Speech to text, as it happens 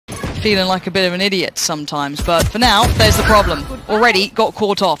feeling like a bit of an idiot sometimes, but for now, there's the problem. Already got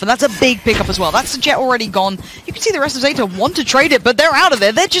caught off, and that's a big pickup as well. That's the jet already gone. You can see the rest of ZETA want to trade it, but they're out of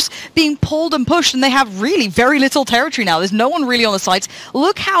there. They're just being pulled and pushed, and they have really very little territory now. There's no one really on the sides.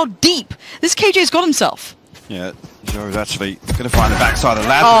 Look how deep this KJ's got himself. Yeah, JhoW's actually going to find the backside of the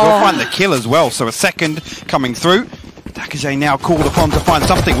lads. We'll find the kill as well, so a second coming through. takej now called upon to find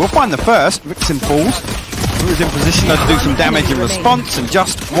something. We'll find the first. Vixen falls. Who's in position to do some damage in response, and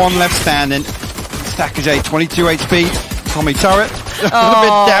just one left standing. takej, 22 HP. Tommy turret. A little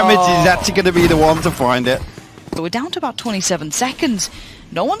bit damage. He's actually going to be the one to find it. But we're down to about 27 seconds.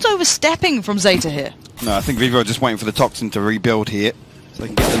 No one's overstepping from ZETA here. No, I think Vivo are just waiting for the Toxin to rebuild here, so they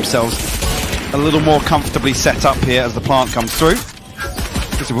can get themselves a little more comfortably set up here as the plant comes through.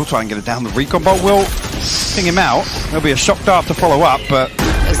 So we'll try and get it down the recon, but we'll ping him out. There'll be a shock dart to follow up, but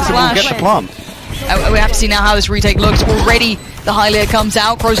we'll get the plant. We have to see now how this retake looks. Already the high layer comes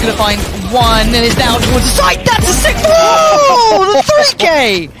out. Crow's going to find one and is down towards the side. That's a sick. Oh, the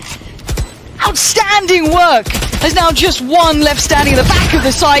 3K! Outstanding work! There's now just one left standing at the back of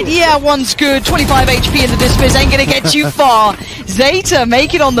the site. Yeah, one's good. 25 HP in the dismiss ain't going to get you far. ZETA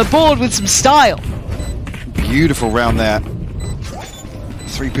make it on the board with some style. Beautiful round there.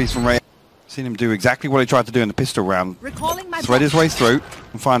 3-piece from Reita. Seen him do exactly what he tried to do in the pistol round. Thread his way through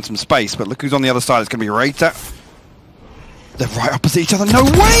and find some space, but look who's on the other side. It's going to be Reita. They're right opposite each other. No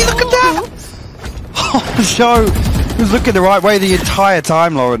way! Look at that! Oh, JhoW was looking the right way the entire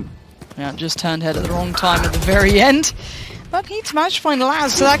time, Lauren. Yeah, just turned head at the wrong time at the very end. But he's managed to find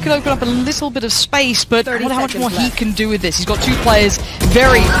Laz, so that could open up a little bit of space, but I wonder how much more he can do with this. He's got two players,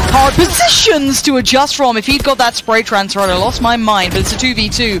 very hard positions to adjust from. If he'd got that spray transfer, I'd have lost my mind, but it's a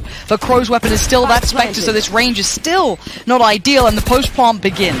 2v2. But Crow's weapon is still that Spectre, so this range is still not ideal, and the post-plant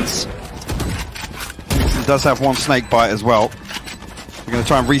begins. He does have one snake bite as well. We're going to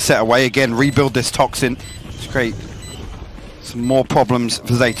try and reset away again, rebuild this Toxin. It's great. Some more problems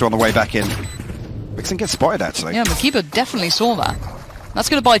for ZETA on the way back in. Vixen gets spotted, actually. Yeah, makiba definitely saw that. That's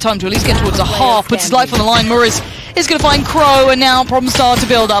going to buy time to at least get towards a half, puts his life on the line. murizzz is going to find Crow, and now problems start to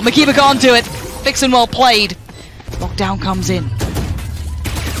build up. makiba can't do it. Vixen well played. Lockdown comes in.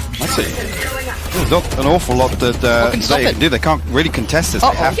 I see. There's not an awful lot that ZETA can do. They can't really contest this.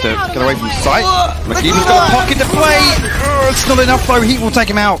 They have to get away from sight. makiba's got a pocket to play. It's not enough, though. Heat will take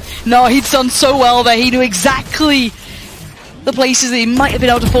him out. No, he'd done so well there. He knew exactly the places that he might have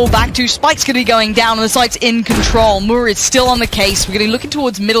been able to fall back to. Spike's going to be going down, and the site's in control. murizzz still on the case. We're going to be looking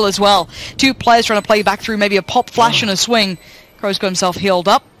towards middle as well. Two players trying to play back through maybe a pop flash and a swing. Crow's got himself healed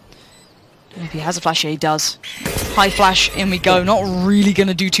up. If he has a flash, yeah, he does. High flash, in we go. Not really going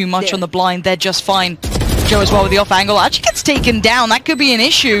to do too much on the blind. They're just fine. JhoW as well with the off angle. Actually gets taken down. That could be an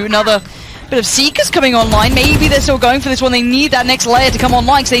issue. Another bit of Seekers coming online. Maybe they're still going for this one. They need that next layer to come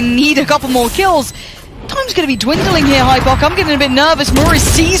online, because they need a couple more kills. Time's going to be dwindling here, Hypok. I'm getting a bit nervous. murizzz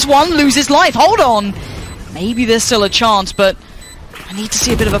sees one, loses life. Hold on. Maybe there's still a chance, but I need to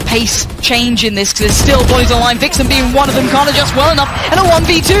see a bit of a pace change in this, because there's still bodies online. Vixen being one of them can't adjust well enough. And a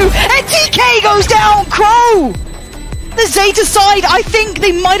 1v2. And TK goes down. Crow! The ZETA side, I think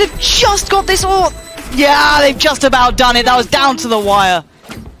they might have just got this. Or yeah, they've just about done it. That was down to the wire.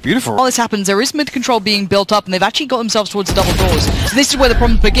 Beautiful. While this happens, there is mid-control being built up, and they've actually got themselves towards the double doors. So this is where the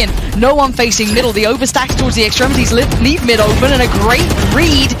problems begin. No one facing middle. The overstacks towards the extremities leave mid open, and a great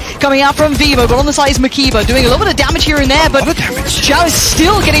read coming out from Vivo. But on the side is makiba, doing a little bit of damage here and there, but JhoW is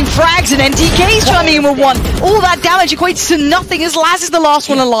still getting frags, and NTK's chiming in with one. All that damage equates to nothing, as Laz is the last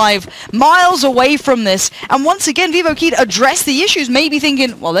one alive. Miles away from this. And once again, Vivo Key address the issues, maybe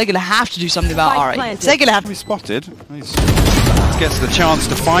thinking, well, they're going to have to do something about it. They're going to have to be spotted. Gets the chance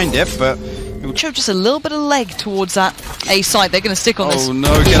to find it, but JhoW just a little bit of leg towards that A side. They're going to stick on this. Oh no,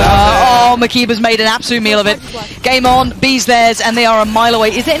 get out there. Oh, makiba's made an absolute meal of it. Game on, B's theirs, and they are a mile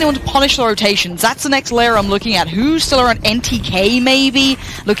away. Is there anyone to punish the rotations? That's the next layer I'm looking at. Who's still around? NTK maybe?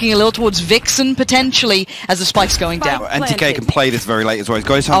 Looking a little towards Vixen potentially as the spike's going down. NTK can play this very late as well. He's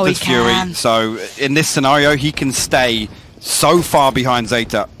got his Hunter's Fury, so in this scenario he can stay so far behind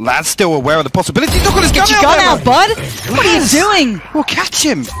ZETA. Lad's still aware of the possibility. Look at his gun out, bud! What are you doing? We'll catch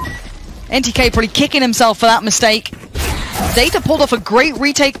him. NTK probably kicking himself for that mistake. ZETA pulled off a great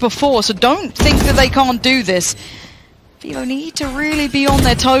retake before, so don't think that they can't do this. Vivo need to really be on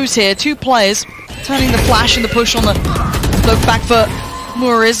their toes here. Two players turning the flash and the push on the look back for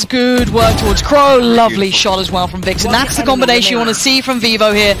murizzz. Good work towards Crow. Lovely shot as well from Vixen. That's the combination you want to see from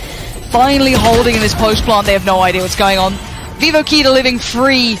Vivo here. Finally holding in this post plant. They have no idea what's going on. Vivo Keita living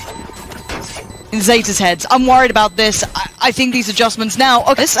free in ZETA's heads. I'm worried about this. I think these adjustments now.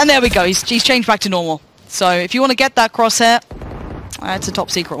 Okay, and there we go. He's changed back to normal. So if you want to get that crosshair, It's a top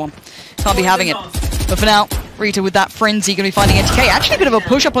secret one. Can't be having it. But for now, Reita with that frenzy going to be finding NTK. Actually a bit of a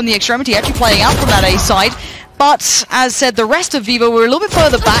push up on the extremity, actually playing out from that A side. But, as said, the rest of Vivo were a little bit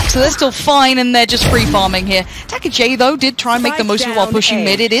further back, so they're still fine, and they're just free farming here. Takej, though, did try and make the most of it while pushing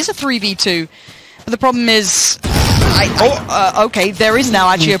mid. It is a 3v2. But the problem is... okay, there is now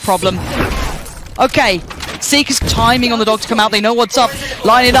actually a problem. Okay, Seeker's timing on the dog to come out. They know what's up.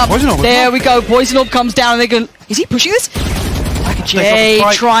 Line it up. There we go. Poison Orb comes down, and they're going... Is he pushing this?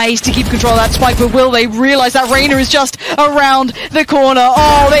 Takej tries to keep control of that spike, but will they realize that Reina is just around the corner?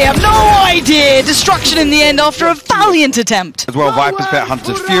 Oh, they have no idea! Destruction in the end after a valiant attempt. As well, Viper's bet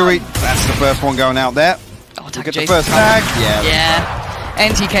Hunter's Fury. That's the first one going out there. Oh, get the first tag. Yeah.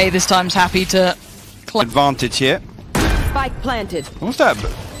 NTK this time's happy to... Advantage here. Spike planted. What's that?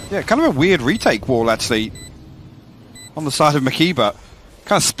 Yeah, kind of a weird retake wall, actually. On the side of makiba.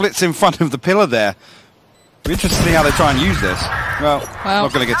 Kind of splits in front of the pillar there. Be interested to see how they try and use this. Well,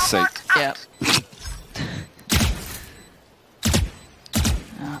 not going to get to see. Yeah.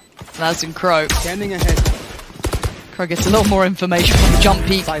 That's in Crow. Standing ahead. Crow gets a little more information from the jump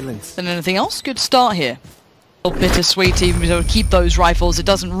peak than anything else. Good start here. A little bittersweet, even to keep those rifles. It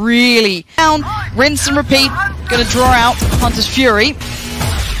doesn't really down. Rinse and repeat. Going to draw out Hunter's Fury.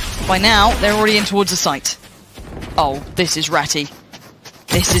 By now, they're already in towards the site. Oh, this is ratty.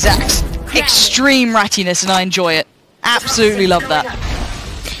 This is extreme rattiness, and I enjoy it. Absolutely love that.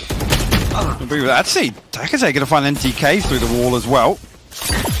 Actually, Takej going to find NTK through the wall as well.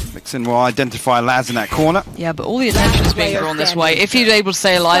 Mixin will identify Laz in that corner. Yeah, but all the attention is being drawn this way. If he was able to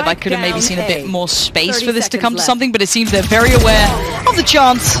stay alive, I could have maybe seen a bit more space for this to come to something, but it seems they're very aware of the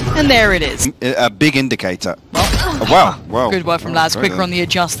chance, and there it is. A big indicator. Well. Good work from Laz. Quicker on the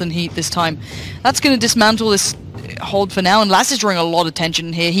adjust than Heat this time. That's going to dismantle this hold for now, and Laz is drawing a lot of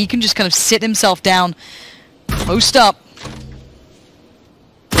attention here. He can just kind of sit himself down, post up,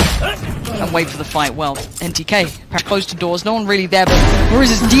 and wait for the fight. Well, NTK close to doors, no one really there, but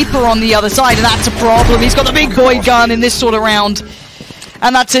murizzz is deeper on the other side, and that's a problem. He's got the big boy gun in this sort of round,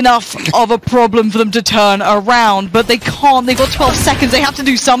 and that's enough of a problem for them to turn around, but they can't. They've got 12 seconds. They have to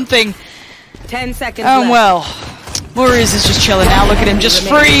do something. 10 seconds and left. Well, murizzz is just chilling now. Look at him, just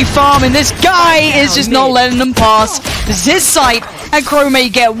free farming. This guy is just not letting them pass. This is his site, and Crow may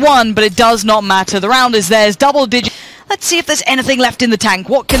get one, but it does not matter. The round is theirs, double digit. Let's see if there's anything left in the tank.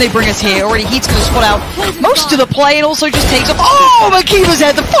 What can they bring us here? Already Heat's going to spot out most of the play and also just takes off. Oh, makiba's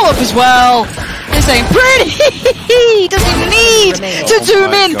had the follow-up as well. They're saying, pretty! Doesn't need to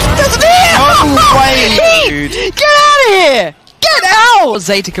zoom in. Doesn't need. No way, dude. Get out of here! Get out!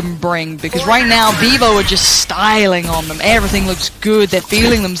 ZETA can bring, because right now Vivo are just styling on them. Everything looks good. They're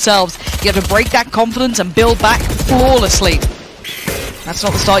feeling themselves. You have to break that confidence and build back flawlessly. That's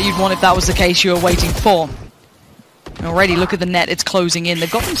not the start you'd want if that was the case you were waiting for. And already, look at the net, it's closing in. They've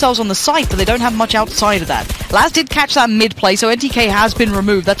got themselves on the site, but they don't have much outside of that. Laz did catch that mid-play, so NTK has been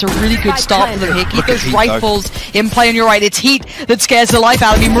removed. That's a really good start for them here. Keep those rifles in play on your right. It's Heat that scares the life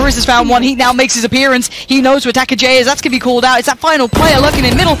out of you. murizzz has found one. Heat now makes his appearance. He knows where Takej is. That's going to be called out. It's that final player looking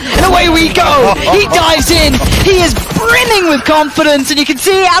in middle, and away we go! He dives in. He is brimming with confidence, and you can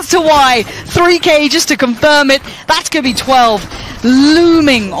see as to why. 3K just to confirm it. That's going to be 12.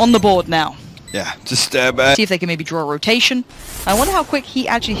 Looming on the board now. Yeah, just see if they can maybe draw a rotation. I wonder how quick he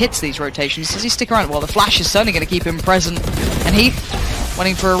actually hits these rotations. Does he stick around? Well, the flash is certainly going to keep him present. And Heat,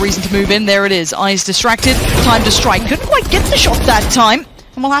 waiting for a reason to move in. There it is. Eyes distracted. Time to strike. Couldn't quite get the shot that time.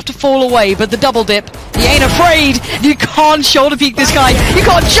 And we'll have to fall away. But the double dip, he ain't afraid. You can't shoulder peek this guy. You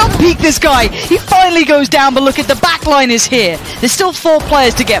can't jump peek this guy. He finally goes down, but look at the back line is here. There's still 4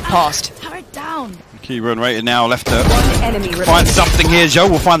 players to get past. Hammer down. Makiba and Reita now left to find something here.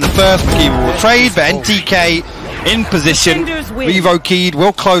 JhoW will find the first. Makiba will trade, but NTK in position. Vivo Keyed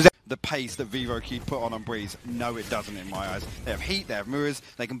will close out the pace that Vivo Keyed put on breezz. No, it doesn't in my eyes. They have Heat, they have murizzz,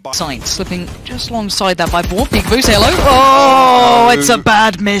 they can buy. Sign slipping just alongside that by ball. Peekaboo, say hello. Oh, it's a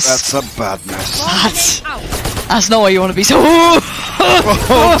bad miss. That's a bad miss. That's not where you want to be. So,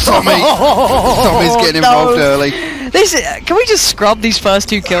 Tommy's getting involved early. Can we just scrub these first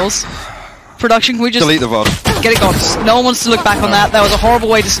 2 kills? Production, can we just delete the VOD? Get it gone. No one wants to look back on that. That was a horrible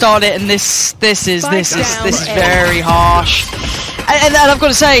way to start it, and this is very harsh. And I've got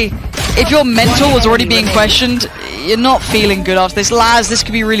to say, if your mental was already being questioned, you're not feeling good after this. Laz, this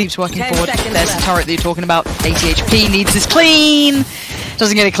could be really working forward. There's the turret that you're talking about. 80 HP needs this clean.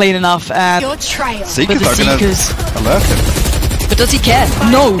 Doesn't get it clean enough. Seekers are going to alert him. But does he care?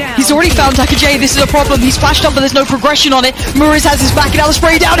 No. He's already found Takej. This is a problem. He's flashed up, but there's no progression on it. murizzz has his back, and now the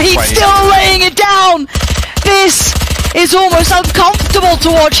spray down. Heat's still laying it down. This is almost uncomfortable to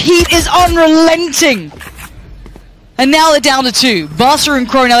watch. Heat is unrelenting. And now they're down to 2. Barce and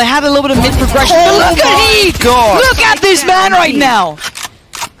Crow, now they had a little bit of mid-progression. But look at Heat! Look at this man right now!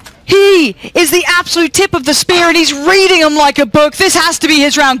 He is the absolute tip of the spear, and he's reading them like a book. This has to be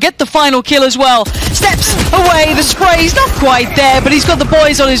his round. Get the final kill as well. Steps away. The spray's not quite there, but he's got the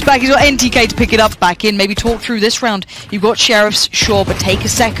boys on his back. He's got NTK to pick it up back in. Maybe talk through this round. You've got Sheriffs, sure, but take a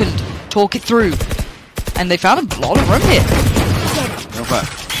second. Talk it through. And they found a lot of room here.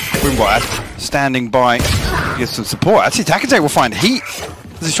 Wimbo standing by, gives some support. Actually, takej will find Heat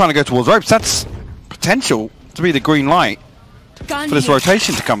as he's trying to go towards ropes. That's potential to be the green light for this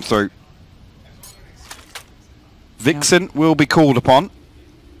rotation to come through. Vixen will be called upon.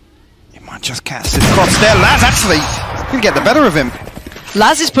 He might just catch this cross there. Laz actually can get the better of him.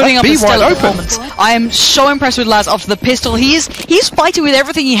 Laz is putting up a stellar performance. I am so impressed with Laz after the pistol. He's fighting with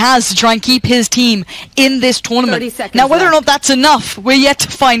everything he has to try and keep his team in this tournament. Now, whether or not that's enough, we're yet to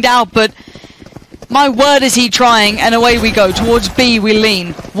find out, but my word is he trying, and away we go. Towards B we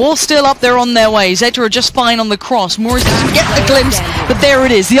lean. Wall still up there on their way. ZETA are just fine on the cross. murizzz doesn't get the glimpse, but there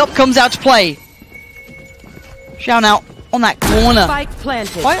it is. The up comes out to play. Shout out on that corner.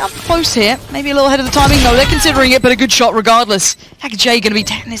 Quite up close here. Maybe a little ahead of the timing. No, they're considering it, but a good shot regardless. takej going to be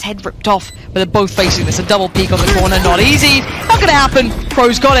getting his head ripped off, but they're both facing this. A double peek on the corner. Not easy. Not going to happen.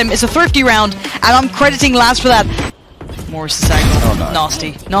 Crow's got him. It's a thrifty round, and I'm crediting Laz for that. murizz's angle. Oh, no.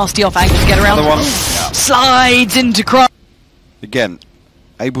 Nasty. Nasty off angle to get around. Yeah. Slides into Crow. Again,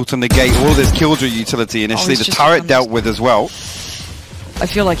 able to negate all this killjoy utility initially. The turret dealt with as well. I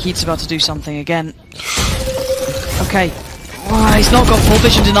feel like Heat's about to do something again. Okay. Oh, he's not got full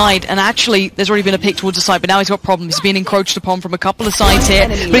vision denied, and actually there's already been a pick towards the side, but now he's got problems. He's being encroached upon from a couple of sides here,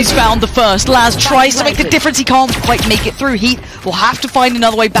 but he's found the first. Laz tries to make the difference. He can't quite make it through. Heat will have to find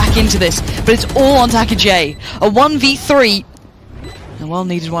another way back into this, but it's all on takej. A 1v3, and well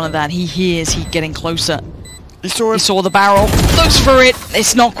needed one of that. He hears Heat getting closer. He saw the barrel, looks for it,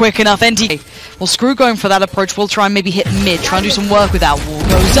 it's not quick enough. NTK. Well, Screw going for that approach. We'll try and maybe hit mid, try and do some work with that. Wall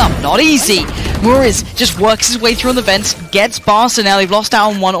goes up, not easy. murizzz just works his way through on the vents, gets barce. Now they've lost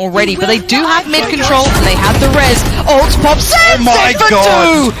out on one already, but they do have mid control, and they have the res. Ult pops in, my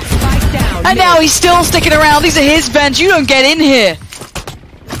God. 2! And now he's still sticking around. These are his vents, you don't get in here.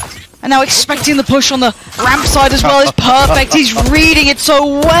 And now expecting the push on the ramp side as well is perfect. He's reading it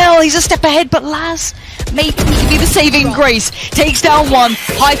so well. He's a step ahead, but Laz, maybe he can be the saving grace. Takes down one.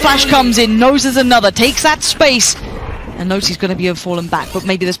 High flash comes in. Knows there's another. Takes that space. And knows he's going to be fallen back. But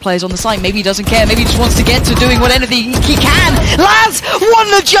maybe there's players on the side. Maybe he doesn't care. Maybe he just wants to get to doing what anything he can. Laz,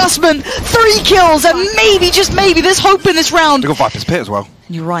 one adjustment. 3 kills. And maybe, just maybe, there's hope in this round. They got Viper's Pit as well.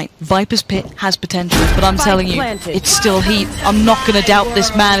 You're right, Viper's Pit has potential, but I'm telling you, it's still Heat. I'm not going to doubt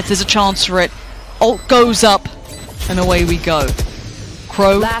this man if there's a chance for it. Ult goes up, and away we go.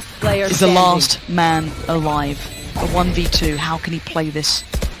 Crow is the last man alive. A 1v2, how can he play this?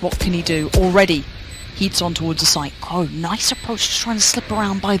 What can he do? Already, Heat's on towards the site. Crow, nice approach, just trying to slip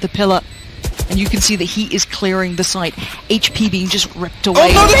around by the pillar. And you can see that Heat is clearing the site. HP being just ripped away.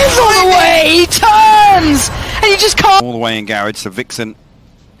 Oh, no, he's on the way! He turns! And he just can't... All the way in garage, so Vixen...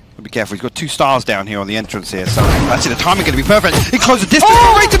 Be careful, he's got 2 stars down here on the entrance here, so actually the timing going to be perfect. He closed the distance,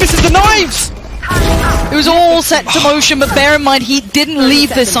 Reita misses the knives! It was all set to motion, but bear in mind, he didn't leave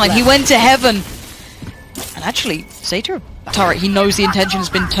this side. He went to heaven. And actually, ZETA turret, he knows the intention has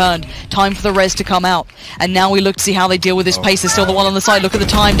been turned. Time for the res to come out. And now we look to see how they deal with this pace. There's still the one on the side. Look at the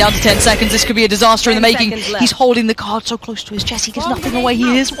time, down to 10 seconds. This could be a disaster in the making. He's holding the card so close to his chest. He gives nothing away.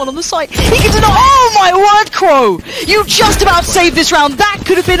 He is one on the side. He can deny. Oh my word, Crow! You just about saved this round. That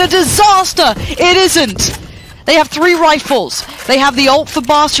could have been a disaster. It isn't. They have 3 rifles. They have the ult for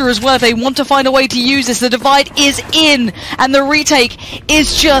barce as well if they want to find a way to use this. The divide is in, and the retake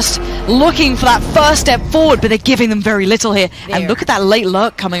is just looking for that first step forward, but they're giving them very little here. And look at that late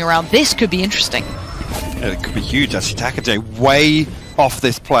lurk coming around. This could be interesting. Yeah, it could be huge, actually. takej way off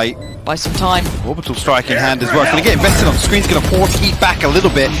this plate. By some time. Orbital strike in hand as well. It's going to get invested on screen. It's going to force Heat back a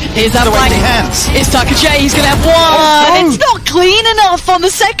little bit. Here's that flank. It's takej. He's going to have one. Oh, no. It's not clean enough on the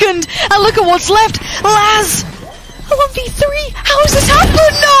second. And look at what's left. Laz. 1v3? How has this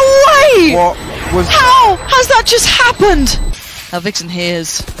happened? No way! What was... How has that just happened? Now Vixen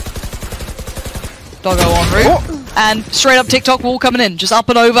hears Doggo en route. And straight up TikTok wall coming in. Just up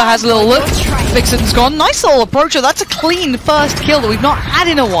and over, has a little look. Vixen's gone. Nice little approacher. That's a clean first kill that we've not had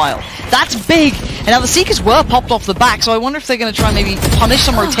in a while. That's big. And now the Seekers were popped off the back, so I wonder if they're going to try and maybe punish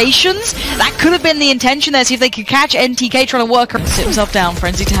some rotations. That could have been the intention there. See if they could catch NTK trying to work. Sit himself down,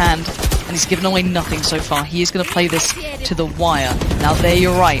 frenzy to hand. And he's given away nothing so far. He is going to play this to the wire. Now there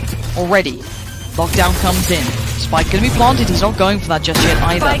you're right. Already. Lockdown comes in. Spike gonna be planted. He's not going for that just yet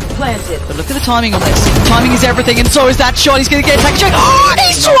either. Spike planted. But look at the timing on this. Timing is everything, and so is that shot. He's gonna get takej. Oh,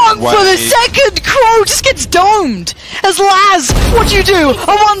 he swung for the second. Crow just gets domed. As Laz, what do you do?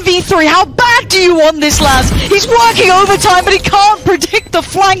 A 1v3. How bad do you want this, Laz? He's working overtime, but he can't predict the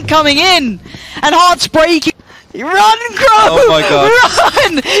flank coming in. And heart's breaking. Run, Crow! Oh my god.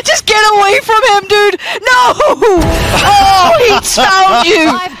 Run! Just get away from him, dude! No! Oh, he's found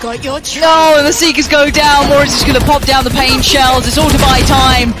you! I've got your trail. No, and the Seekers go down. murizzz is going to pop down the pain shells. It's all to buy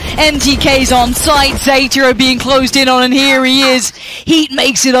time. MTK's on site. ZETA are being closed in on, and here he is. Heat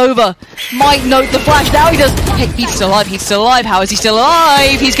makes it over. Might note the flash. Now he does. Hey, Heat's still alive. He's still alive. How is he still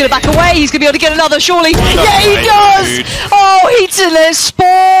alive? He's going to back away. He's going to be able to get another, surely. Yeah, he does! Dude. Oh, Heat's in their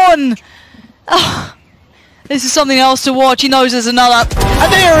spawn! Oh. This is something else to watch. He knows there's another.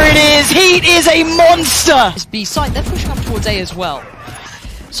 And there it is. Heat is a monster. It's B side. They're pushing up towards A as well.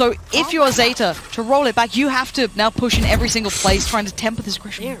 So if you are ZETA, to roll it back, you have to now push in every single place, trying to temper this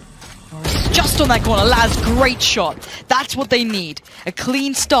aggression. Just on that corner. Laz, great shot. That's what they need. A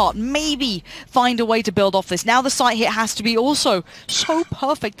clean start. Maybe find a way to build off this. Now the site hit has to be also so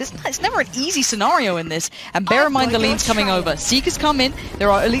perfect. It's never an easy scenario in this. And bear in mind the lean's coming over. Seekers come in. There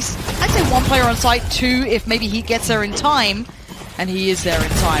are at least, I'd say, one player on site, two if maybe he gets there in time. And he is there in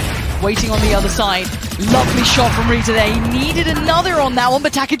time. Waiting on the other side. Lovely shot from Reita there. He needed another on that one,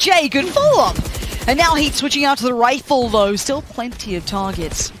 but takej, good follow-up. And now Heat switching out to the rifle, though. Still plenty of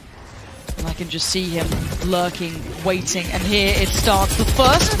targets. And I can just see him lurking, waiting, and here it starts. The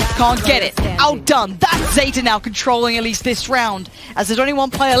first, can't get it. Outdone. That's ZETA now controlling at least this round, as there's only one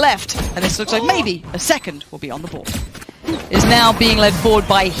player left, and this looks like maybe a second will be on the board. Is now being led forward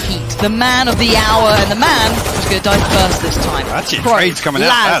by Heat, the man of the hour, and the man who's going to dive first this time. That's it. Trade's coming out.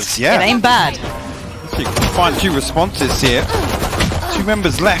 Laz, Yeah. it ain't bad. So you can find two responses here. Two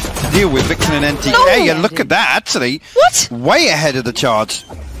members left to deal with, Vixen and NTK. No. And look at that, actually. What? Way ahead of the charge.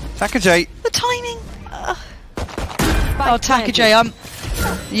 takej. The timing. Oh, takej,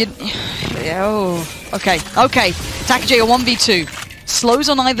 okay. takej, a 1v2. Slows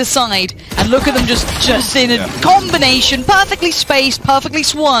on either side, and look at them just in a combination, perfectly spaced, perfectly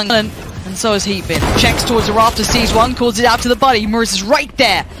swung. And so has Heat been. Checks towards the rafters, sees one, calls it out to the buddy. murizzz is right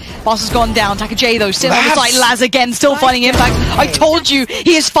there. Boss has gone down. takej, though, still on the side. Laz again, still finding impact. I told you,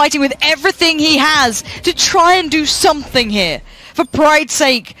 he is fighting with everything he has to try and do something here. For pride's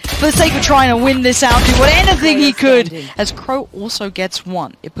sake, for the sake of trying to win this out, do anything he could. As Crow also gets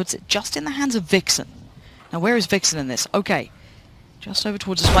one. It puts it just in the hands of Vixen. Now, where is Vixen in this? Okay. Just over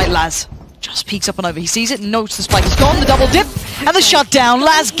towards the spike. Laz just peeks up and over. He sees it, notes the spike is gone, the double dip, and the shutdown.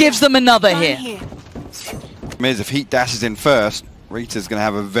 Laz gives them another here. If Heat dashes in first, Reita's going to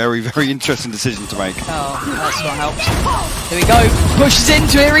have a very, very interesting decision to make. Oh, that's what helps. Here we go. Pushes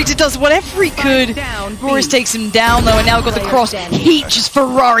into it. Reita does whatever he could. murizzz takes him down, though, and now got the cross. Heat just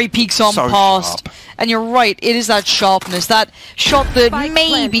Ferrari peeks on past. Sharp. And you're right, it is that sharpness, that shot that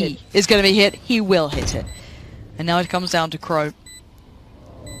maybe is going to be hit. He will hit it. And now it comes down to Crow.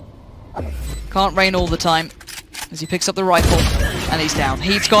 Can't rain all the time as he picks up the rifle, and he's down.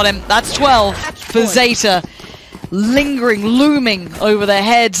 Heat's got him. That's 12 for ZETA. Lingering, looming over their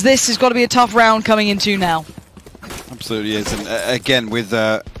heads. This has got to be a tough round coming into now. Absolutely is. And again, with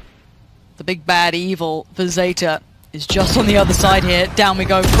the big bad evil for ZETA is just on the other side here. Down we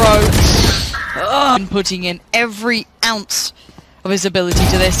go, Crow. And putting in every ounce of his ability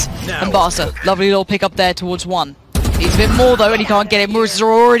to this. And barce, lovely little pick up there towards one. He's a bit more though, and he can't get it. murizzz has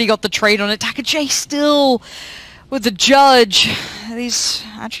already got the trade on it. takej still with the judge. These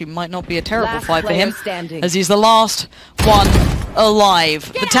actually might not be a terrible fight for him, as he's the last one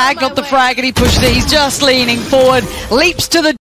alive. The tag, not the frag, and he pushes it. He's just leaning forward, leaps to the